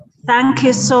Thank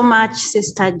you so much,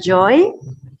 Sister Joy.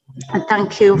 And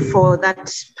thank you for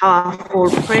that powerful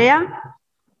prayer.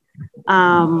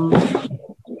 And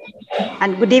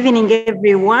good evening,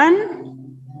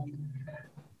 everyone.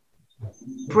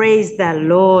 Praise the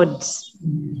Lord.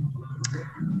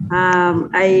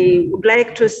 I would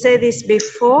like to say this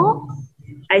before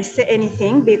I say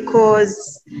anything,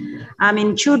 because I'm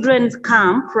in children's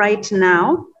camp right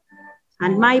now,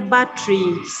 and my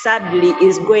battery sadly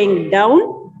is going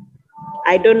down.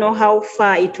 I don't know how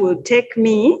far it will take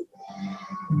me,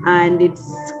 and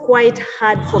it's quite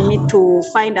hard for me to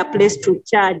find a place to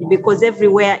charge because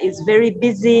everywhere is very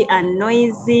busy and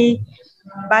noisy.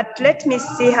 But let me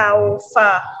see how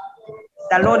far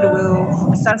the Lord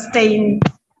will sustain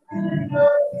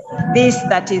this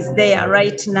that is there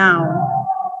right now.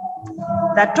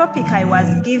 The topic I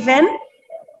was given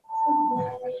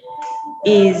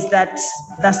is that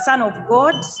the Son of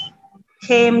God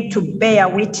came to bear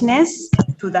witness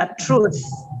to the truth.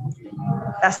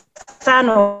 The Son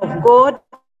of God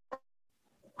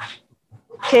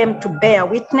came to bear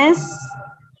witness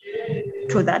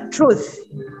to the truth.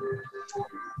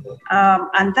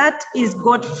 And that is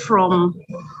got from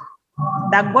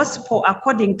the Gospel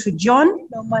according to John,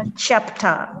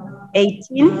 chapter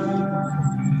 18.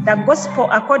 The Gospel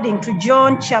according to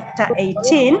John, chapter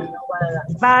 18,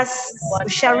 we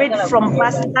shall read from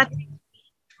verse 30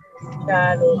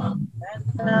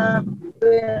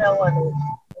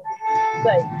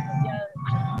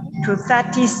 to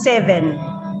 37.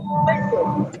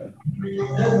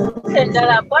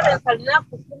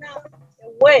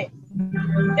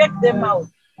 Take them out.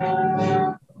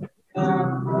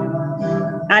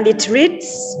 And it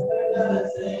reads,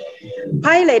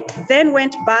 Pilate then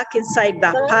went back inside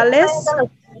the palace,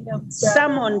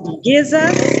 summoned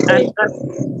Jesus, and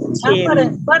asked him,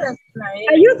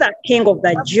 Are you the king of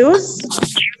the Jews?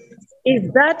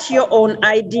 Is that your own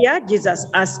idea? Jesus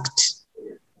asked.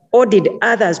 Or did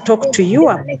others talk to you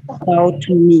about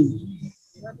me?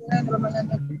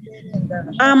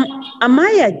 Am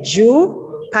I a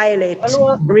Jew? Pilate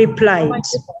replied.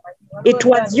 It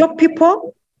was your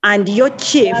people and your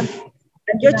chief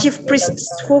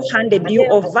priests who handed you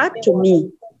over to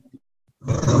me.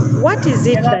 What is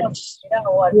it that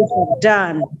you have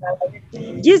done?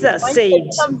 Jesus said,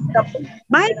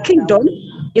 My kingdom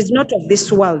is not of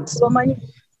this world.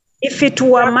 If it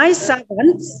were my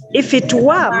servants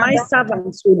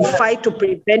would fight to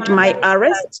prevent my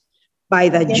arrest by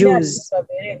the Jews.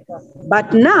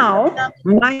 But now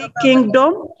my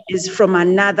kingdom is from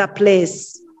another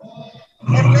place.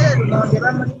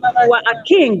 You are a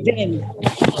king then,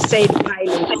 said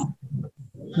Pilate.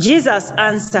 Jesus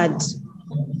answered,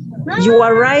 You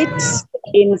are right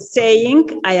in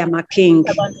saying I am a king.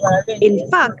 In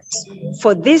fact,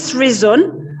 for this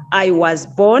reason I was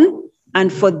born,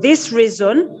 and for this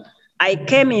reason I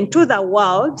came into the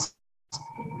world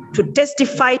to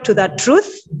testify to the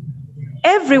truth.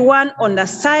 Everyone on the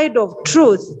side of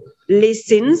truth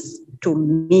listens to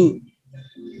me.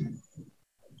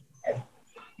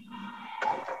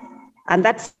 And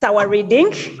that's our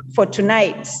reading for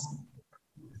tonight.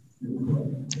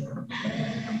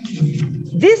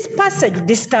 This passage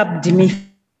disturbed me,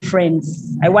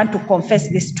 friends. I want to confess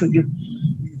this to you.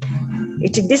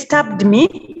 It disturbed me.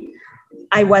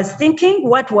 I was thinking,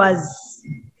 what was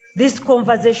this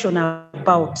conversation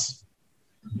about?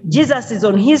 Jesus is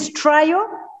on his trial.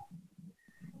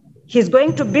 He's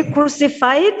going to be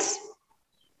crucified.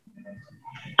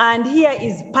 And here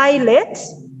is Pilate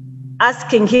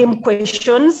asking him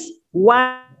questions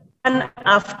one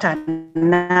after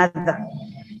another.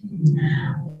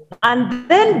 And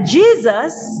then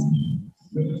Jesus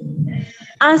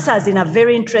answers in a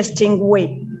very interesting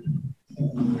way.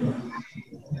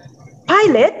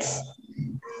 Pilate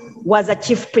was a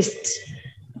chief priest,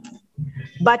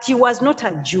 but he was not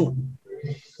a Jew.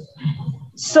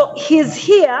 So he's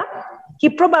here, he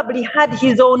probably had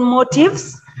his own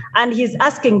motives, and he's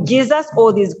asking Jesus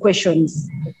all these questions.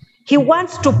 He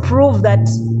wants to prove that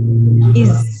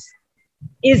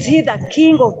is he the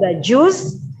king of the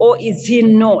Jews or is he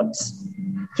not?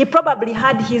 He probably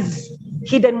had his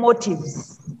hidden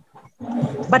motives.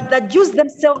 But the Jews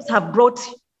themselves have brought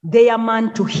their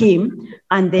man to him,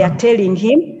 and they are telling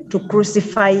him to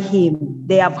crucify him.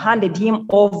 They have handed him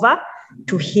over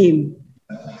to him.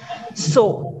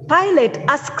 So Pilate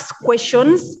asks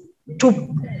questions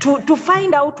to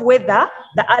find out whether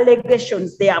the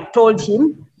allegations they have told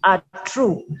him are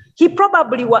true. He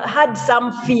probably had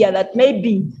some fear that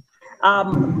maybe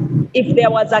if there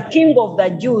was a king of the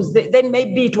Jews, then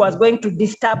maybe it was going to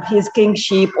disturb his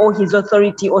kingship or his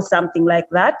authority or something like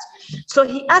that. So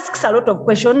he asks a lot of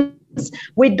questions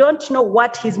We don't know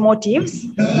what his motives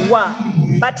were,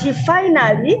 but he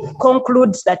finally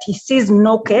concludes that he sees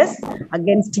no case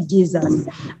against Jesus.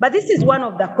 But this is one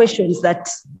of the questions that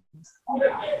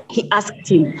he asked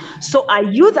him. So, are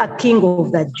you the king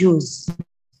of the Jews?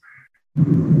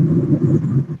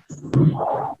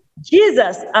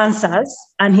 Jesus answers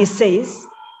and he says,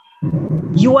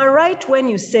 you are right when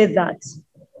you say that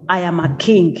I am a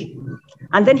king.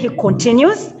 And then he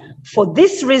continues, for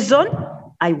this reason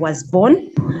I was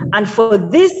born, and for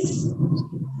this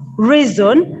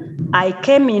reason I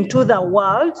came into the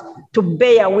world to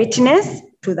bear witness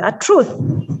to the truth.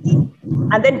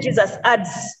 And then Jesus adds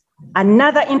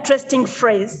another interesting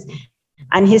phrase,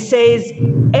 and he says,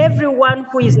 everyone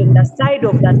who is on the side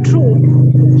of the truth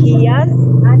hears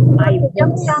my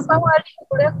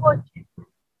voice.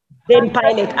 Then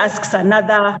Pilate asks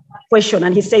another question,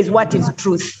 and he says, what is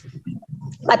truth?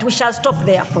 But we shall stop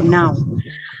there for now.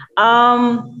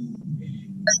 As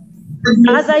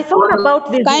I thought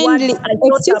about this Kindly, words, I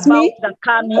thought about the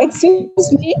coming.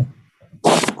 Excuse me.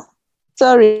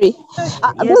 Sorry.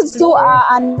 Yes, those who are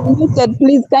unmuted,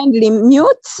 please kindly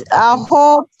mute.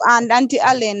 Hope and Auntie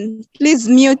Allen, please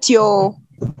mute your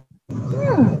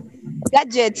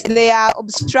gadgets. They are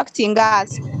obstructing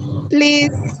us.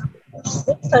 Please.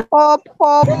 Hope.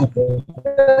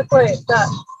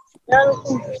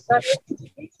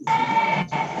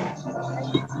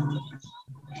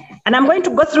 And I'm going to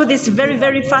go through this very,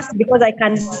 very fast because I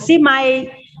can see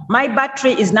my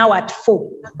battery is now at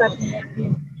 4.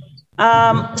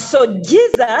 So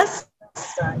Jesus,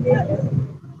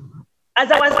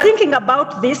 as I was thinking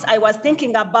about this, I was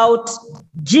thinking about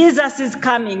Jesus is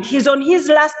coming. He's on his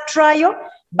last trial,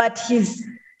 but he's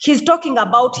talking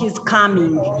about his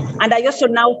coming. And I also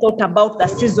now thought about the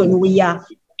season we are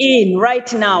in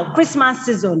right now, Christmas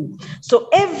season. So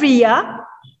every year,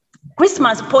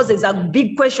 Christmas poses a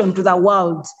big question to the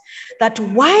world, that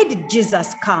why did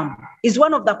Jesus come? Is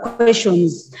one of the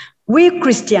questions we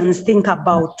Christians think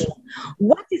about.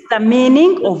 What is the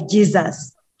meaning of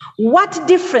Jesus? What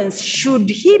difference should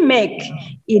he make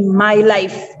in my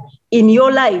life, in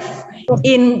your life,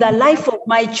 in the life of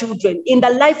my children, in the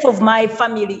life of my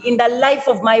family, in the life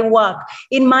of my work,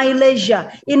 in my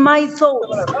leisure, in my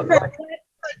thoughts? What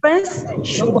difference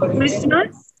should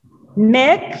Christmas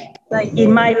make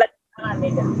in my life?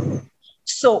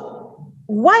 So,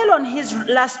 while on his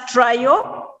last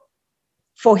trial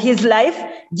for his life,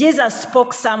 Jesus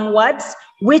spoke some words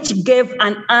which gave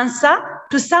an answer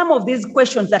to some of these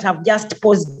questions that I've just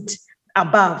posed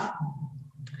above.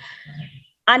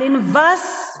 And in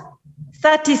verse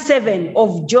 37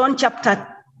 of John chapter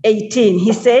 18,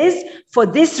 he says, for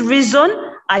this reason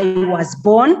I was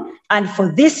born, and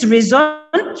for this reason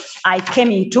I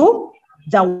came into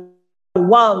the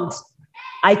world.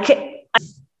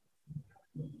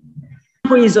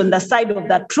 Who is on the side of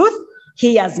the truth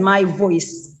hears my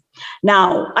voice.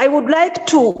 Now, I would like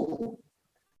to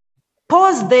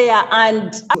pause there,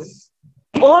 and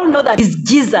we all know that is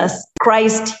Jesus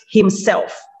Christ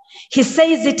himself. He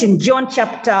says it in John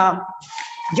chapter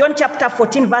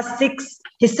 14, verse 6.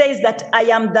 He says that I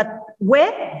am the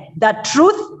way, the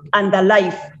truth, and the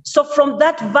life. So from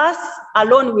that verse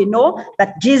alone, we know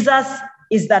that Jesus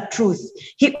is the truth.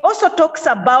 He also talks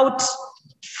about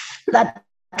that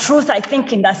truth, I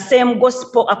think, in the same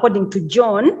gospel according to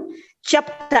John,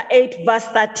 chapter 8, verse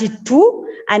 32,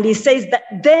 and he says that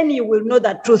then you will know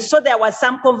the truth. So there was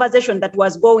some conversation that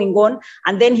was going on,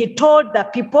 and then he told the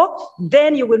people,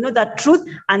 then you will know the truth,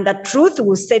 and the truth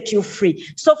will set you free.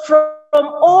 So from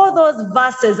all those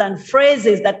verses and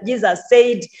phrases that Jesus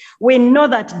said, we know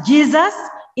that Jesus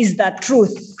is the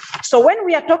truth. So when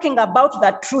we are talking about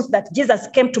the truth that Jesus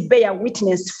came to bear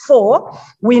witness for,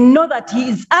 we know that he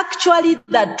is actually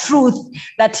the truth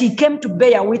that he came to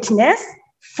bear witness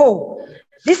for.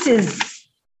 This is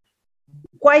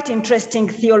quite interesting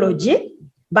theology,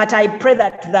 but I pray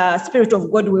that the Spirit of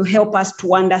God will help us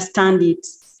to understand it.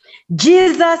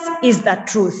 Jesus is the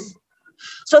truth.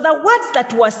 So the words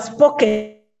that were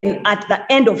spoken at the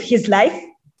end of his life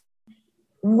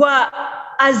were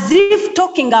as if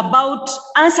talking about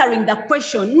answering the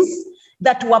questions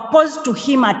that were posed to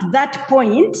him at that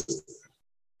point,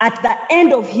 at the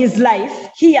end of his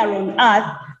life here on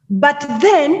earth. But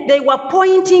then they were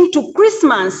pointing to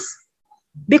Christmas,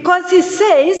 because he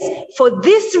says, for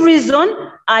this reason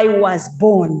I was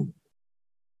born.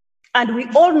 And we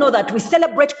all know that we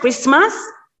celebrate Christmas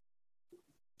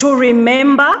to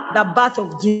remember the birth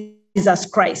of Jesus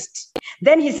Christ.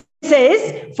 Then he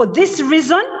says, for this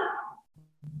reason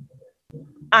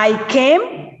I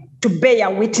came to bear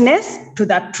witness to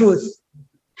the truth.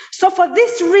 So for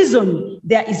this reason,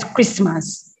 there is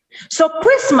Christmas. So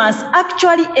Christmas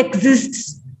actually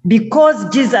exists because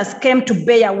Jesus came to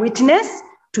bear witness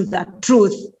to the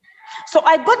truth. So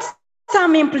I got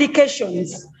some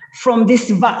implications from this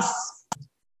verse,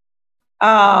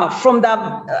 from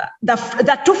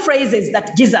the two phrases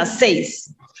that Jesus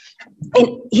says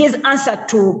in his answer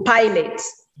to Pilate.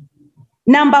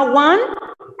 Number one,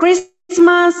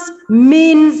 Christmas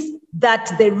means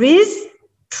that there is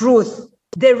truth.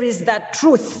 There is that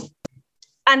truth.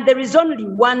 And there is only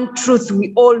one truth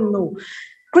we all know.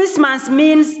 Christmas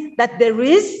means that there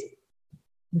is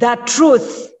the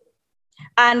truth.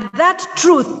 And that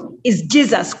truth is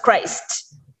Jesus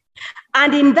Christ.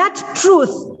 And in that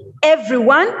truth,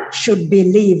 everyone should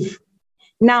believe.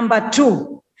 Number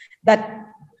two, that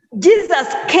Jesus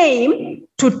came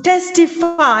to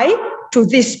testify to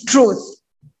this truth.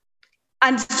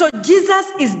 And so Jesus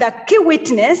is the key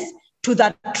witness to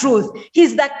that truth.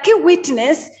 He's the key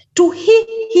witness to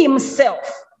he himself.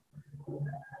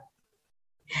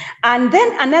 And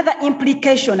then another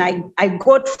implication I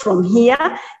got from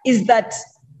here is that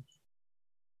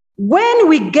when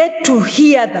we get to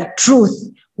hear the truth,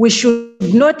 we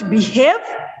should not behave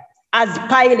as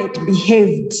Pilate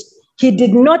behaved. He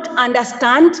did not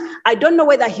understand. I don't know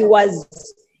whether he was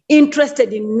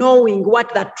interested in knowing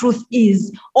what the truth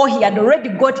is, or he had already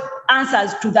got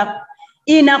answers to the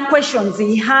inner questions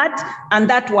he had, and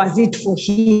that was it for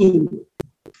him.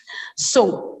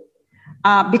 So,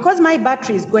 because my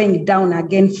battery is going down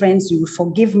again, friends, you will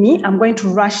forgive me. I'm going to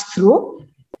rush through.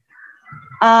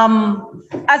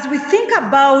 As we think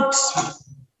about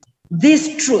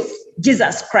this truth,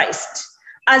 Jesus Christ,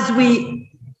 as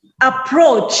we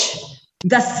approach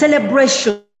the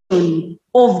celebration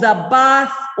of the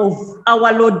birth of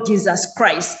our Lord Jesus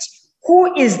Christ,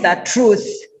 who is the truth?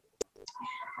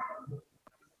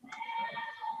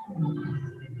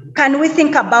 Can we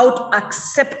think about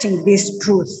accepting this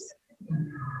truth?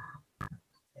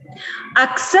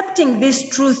 Accepting this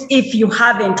truth if you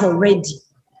haven't already.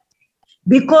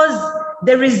 Because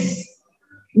there is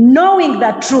knowing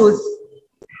the truth,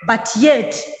 but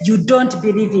yet you don't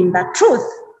believe in the truth.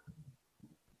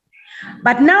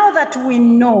 But now that we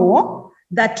know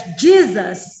that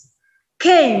Jesus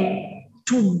came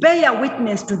to bear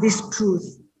witness to this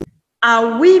truth,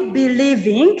 are we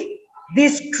believing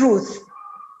this truth?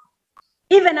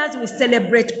 Even as we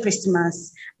celebrate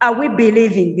Christmas, are we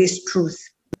believing this truth?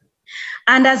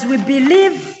 And as we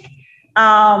believe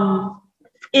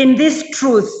in this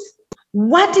truth,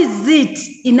 what is it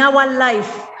in our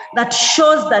life that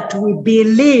shows that we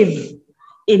believe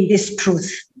in this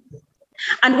truth?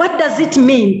 And what does it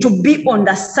mean to be on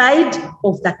the side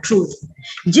of the truth?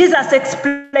 Jesus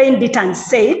explained it and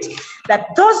said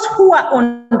that those who are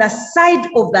on the side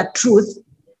of the truth,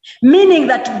 meaning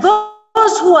that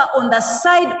those who are on the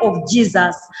side of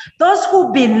Jesus, those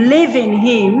who believe in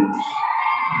him,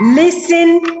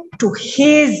 listen to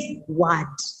his word.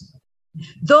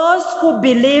 Those who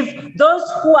believe, those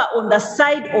who are on the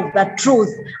side of the truth,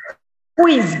 who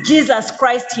is Jesus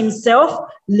Christ himself,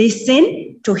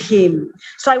 listen to him.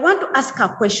 So I want to ask a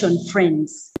question,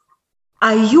 friends.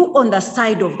 Are you on the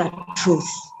side of the truth?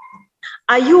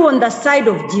 Are you on the side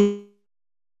of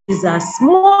Jesus?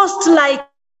 Most likely,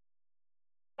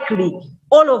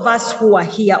 all of us who are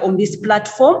here on this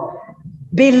platform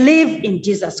believe in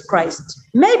Jesus Christ.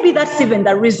 Maybe that's even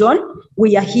the reason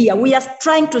we are here. We are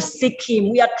trying to seek him.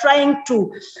 We are trying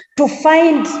to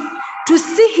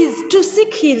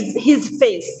seek his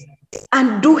face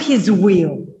and do his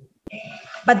will.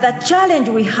 But the challenge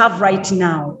we have right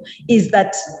now is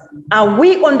that, are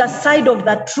we on the side of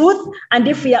the truth? And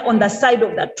if we are on the side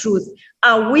of the truth,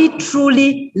 are we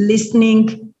truly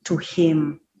listening to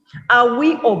him? Are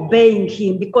we obeying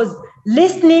him? Because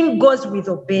listening goes with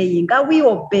obeying. Are we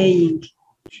obeying?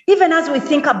 Even as we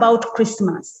think about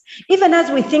Christmas, even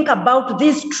as we think about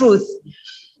this truth,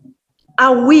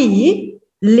 are we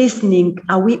listening?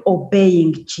 Are we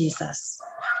obeying Jesus?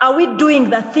 Are we doing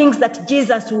the things that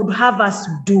Jesus would have us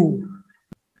do?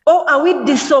 Or are we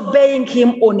disobeying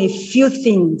him on a few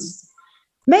things?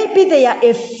 Maybe there are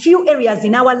a few areas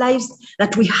in our lives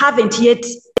that we haven't yet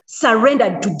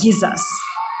surrendered to Jesus.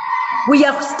 We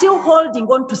are still holding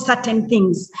on to certain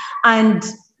things and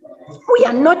we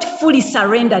are not fully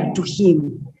surrendered to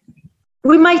him.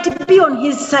 We might be on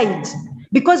his side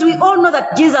because we all know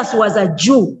that Jesus was a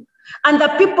Jew. And the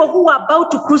people who were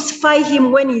about to crucify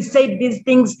him when he said these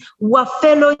things were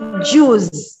fellow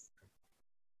Jews.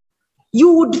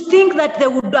 You would think that they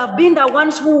would have been the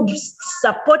ones who would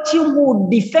support him, who would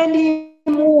defend him,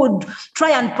 who would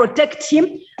try and protect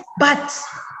him. But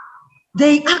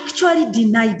they actually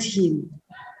denied him.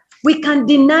 We can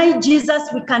deny Jesus.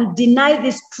 We can deny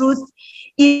this truth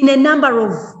in a number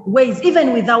of ways,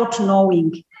 even without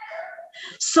knowing.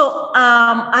 So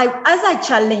as I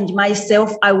challenge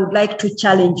myself, I would like to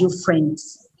challenge you,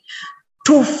 friends,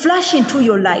 to flash into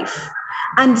your life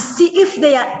and see if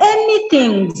there are any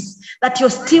things that you're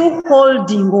still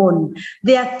holding on.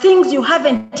 There are things you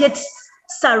haven't yet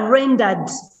surrendered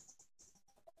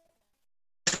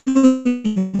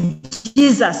to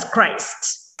Jesus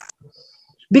Christ.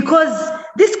 Because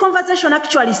this conversation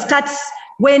actually starts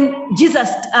when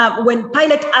when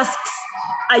Pilate asks,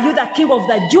 "Are you the king of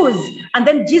the Jews?" And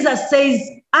then Jesus says,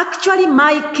 "Actually,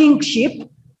 my kingship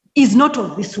is not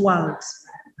of this world."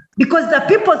 Because the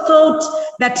people thought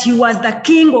that he was the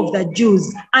king of the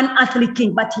Jews, an earthly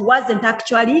king, but he wasn't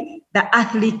actually the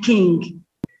earthly king.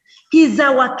 He's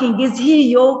our king. Is he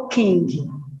your king?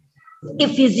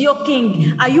 If he's your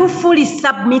king, are you fully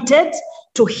submitted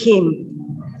to him?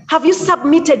 Have you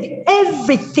submitted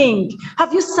everything?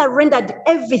 Have you surrendered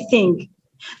everything?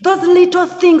 Those little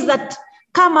things that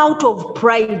come out of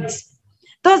pride,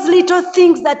 those little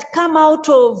things that come out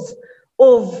of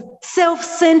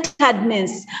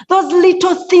self-centeredness, those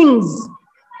little things,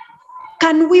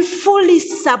 can we fully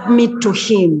submit to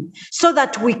him so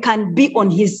that we can be on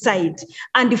his side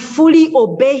and fully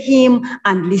obey him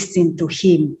and listen to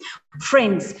him?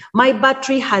 Friends, my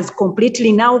battery has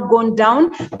completely now gone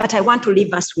down, but I want to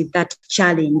leave us with that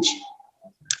challenge.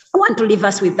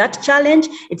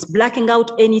 It's blacking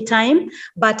out anytime.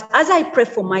 But as I pray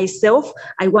for myself,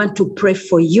 I want to pray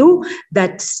for you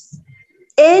that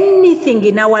anything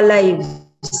in our lives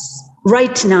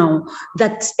right now,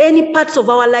 that any parts of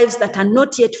our lives that are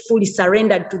not yet fully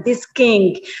surrendered to this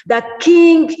king, the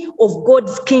king of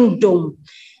God's kingdom,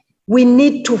 we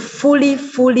need to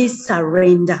fully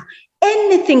surrender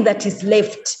anything that is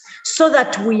left so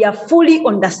that we are fully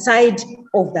on the side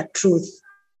of the truth.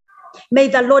 May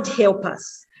the Lord help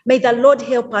us. May the Lord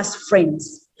help us,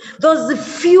 friends. Those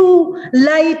few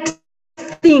light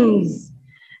things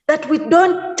that we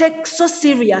don't take so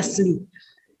seriously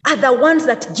are the ones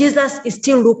that Jesus is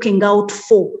still looking out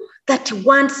for, that he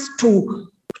wants to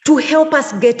help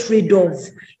us get rid of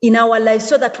in our lives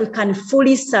so that we can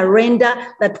fully surrender,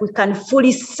 that we can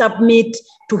fully submit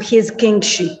to his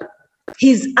kingship.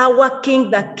 He's our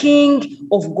king, the king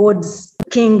of God's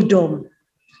kingdom.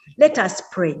 Let us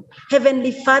pray.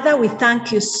 Heavenly Father, we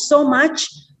thank you so much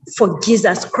for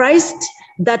Jesus Christ,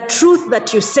 the truth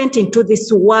that you sent into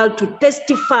this world to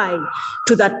testify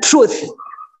to the truth.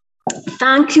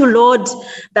 Thank you, Lord,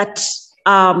 that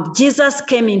Jesus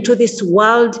came into this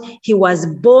world. He was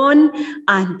born,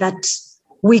 and that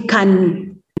we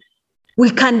can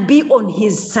be on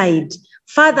his side.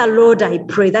 Father, Lord, I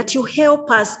pray that you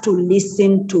help us to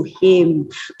listen to him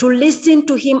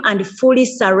and fully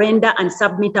surrender and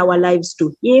submit our lives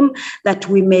to him, that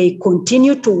we may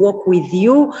continue to walk with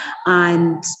you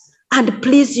and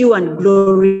please you and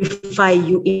glorify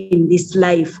you in this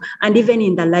life and even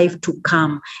in the life to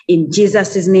come. In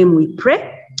Jesus' name we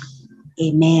pray.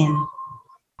 Amen.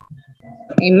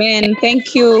 Amen.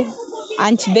 Thank you,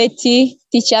 Aunt Betty,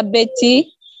 Teacher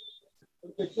Betty.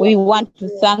 We want to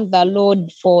thank the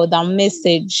Lord for the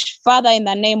message. Father, in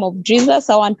the name of Jesus,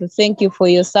 I want to thank you for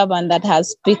your servant that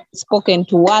has spoken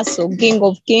to us, O King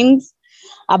of Kings,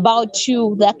 about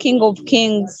you, the King of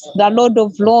Kings, the Lord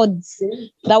of Lords,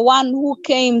 the one who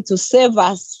came to save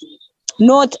us,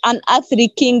 not an earthly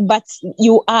king, but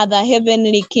you are the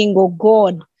heavenly King, O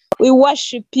God. We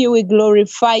worship you, we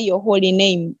glorify your holy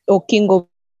name, O King of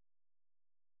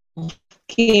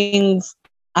Kings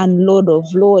and Lord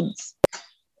of Lords.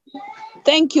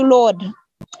 Thank you, Lord,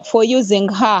 for using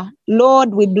her.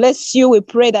 Lord, we bless you. We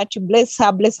pray that you bless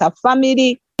her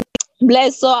family,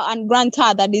 bless her and grant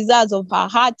her the desires of her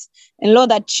heart. And Lord,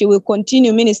 that she will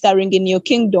continue ministering in your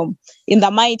kingdom. In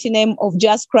the mighty name of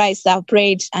Jesus Christ, I've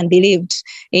prayed and believed.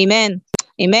 Amen.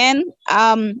 Amen.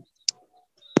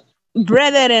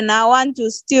 Brethren, I want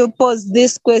to still pose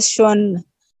this question.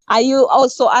 Are you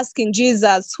also asking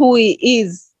Jesus who he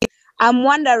is? I'm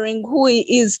wondering who he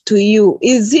is to you.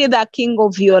 Is he the king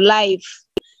of your life?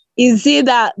 Is he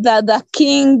the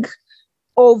king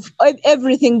of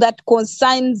everything that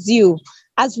concerns you?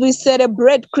 As we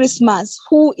celebrate Christmas,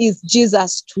 who is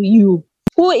Jesus to you?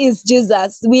 Who is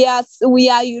Jesus? We are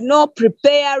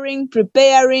preparing,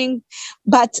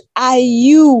 but are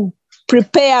you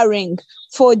preparing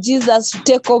for Jesus to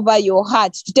take over your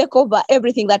heart, to take over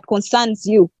everything that concerns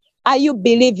you? Are you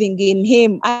believing in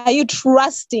him? Are you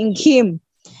trusting him?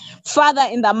 Father,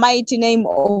 in the mighty name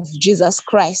of Jesus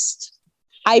Christ,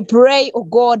 I pray, oh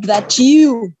God, that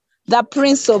you, the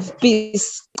Prince of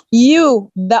Peace,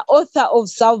 you, the author of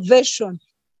salvation,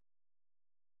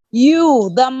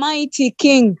 You, the mighty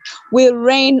King, will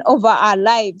reign over our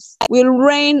lives, will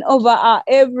reign over our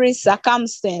every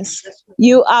circumstance.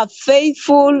 You are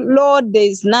faithful, Lord. There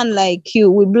is none like you.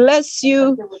 We bless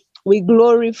you. We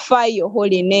glorify your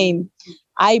holy name.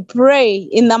 I pray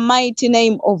in the mighty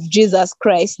name of Jesus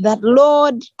Christ that,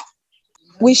 Lord,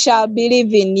 we shall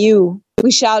believe in you.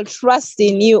 We shall trust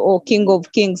in you, O King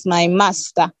of Kings, my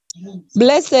Master.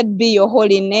 Blessed be your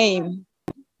holy name.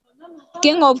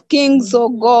 King of Kings, O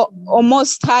God, O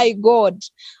Most High God,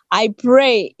 I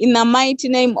pray in the mighty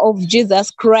name of Jesus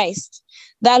Christ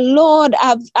that, Lord,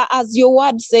 as your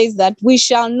word says, that we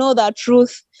shall know the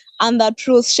truth and the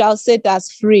truth shall set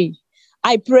us free.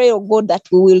 I pray, O God, that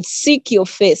we will seek your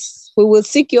face. We will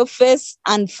seek your face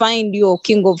and find you, O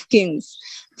King of Kings.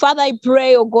 Father, I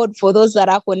pray, O God, for those that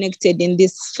are connected in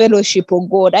this fellowship, O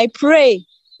God. I pray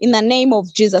in the name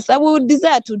of Jesus that we will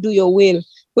desire to do your will.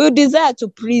 We will desire to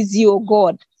please you, O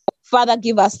God. Father,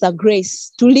 give us the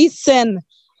grace to listen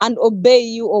and obey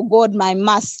you, O God, my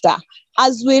Master.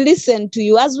 As we listen to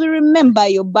you, as we remember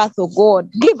your birth, O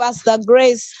God, give us the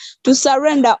grace to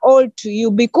surrender all to you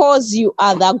because you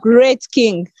are the great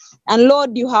King. And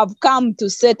Lord, you have come to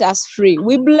set us free.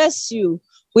 We bless you.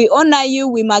 We honor you.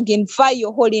 We magnify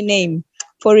your holy name.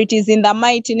 For it is in the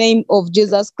mighty name of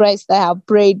Jesus Christ I have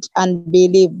prayed and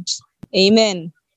believed. Amen.